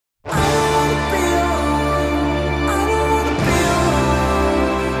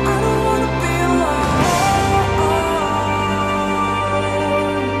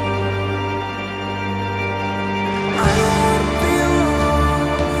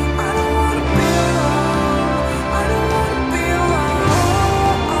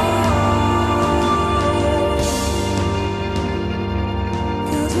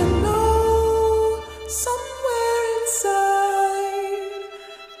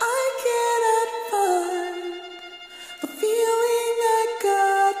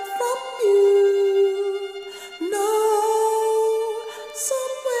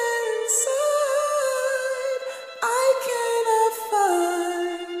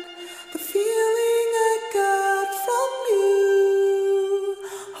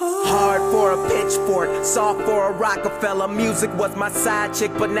short, soft for a Rockefeller. Music was my side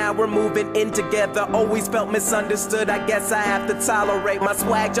chick, but now we're moving in together. Always felt misunderstood, I guess I have to tolerate my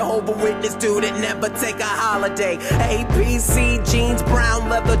swag. Jehovah Witness dude that never take a holiday. APC jeans, brown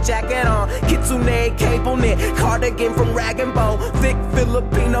leather jacket on, kitsune cable knit, cardigan from Rag & Bone. Thick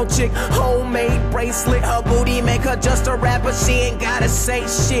Filipino chick, homemade bracelet. Her booty make her just a rapper, she ain't gotta say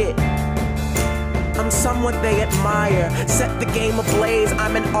shit. I'm someone they admire, set the game ablaze,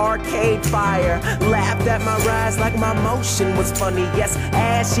 I'm an arcade fire. Laughed at my rise like my motion was funny. Yes,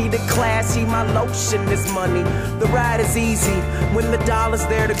 ashy to classy, my lotion is money. The ride is easy when the dollar's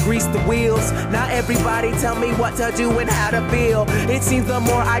there to grease the wheels. Not everybody tell me what to do and how to feel. It seems the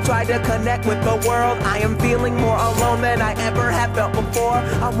more I try to connect with the world, I am feeling more alone than I ever have felt before.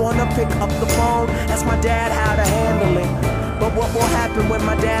 I wanna pick up the phone, ask my dad how to handle it. But what will happen when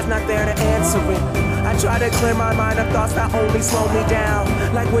my dad's not there to answer it? I try to clear my mind of thoughts that only slow me down.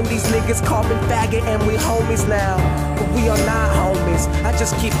 Like when these niggas call me faggot and we homies now. But we are not homies, I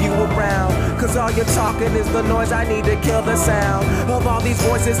just keep you around. Cause all you're talking is the noise, I need to kill the sound of all these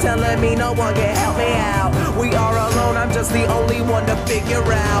voices telling me no one can help me out. We are alone, I'm just the only one to figure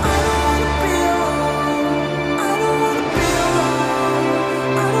out.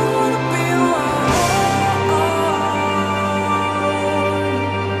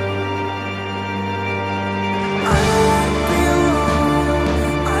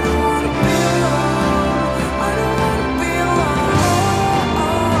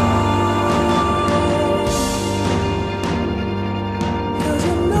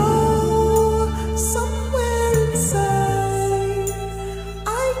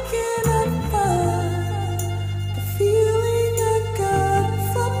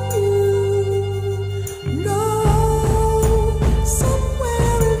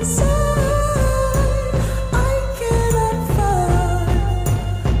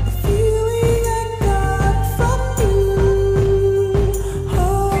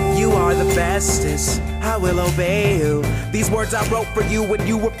 I will obey you. These words I wrote for you when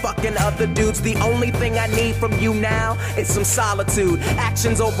you were fucking other dudes. The only thing I need from you now is some solitude.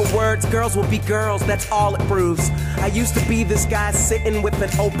 Actions over words, girls will be girls, that's all it proves. I used to be this guy sitting with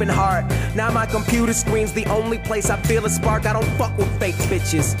an open heart. Now my computer screen's the only place I feel a spark. I don't fuck with fake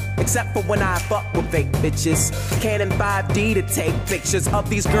bitches, except for when I fuck with fake bitches. Canon 5D to take pictures of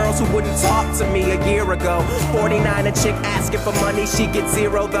these girls who wouldn't talk to me a year ago. 49 a chick asking for money, she gets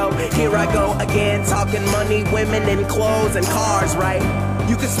zero though. Here I go again, talking money, women, and clothes and cars, right?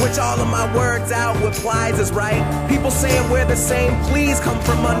 You can switch all of my words out with plies, right? People saying we're the same, please come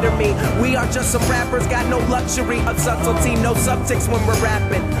from under me. We are just some rappers, got no luxury of subtlety, no subtext when we're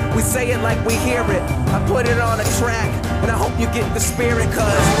rapping. We say it like we hear it. I put it on a track, and I hope you get the spirit,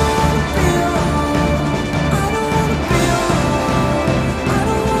 cause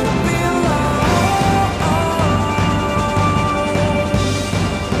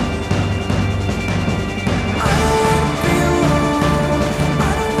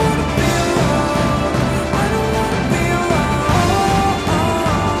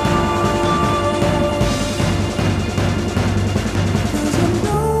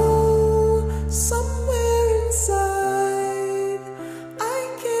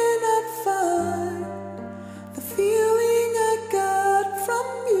the fear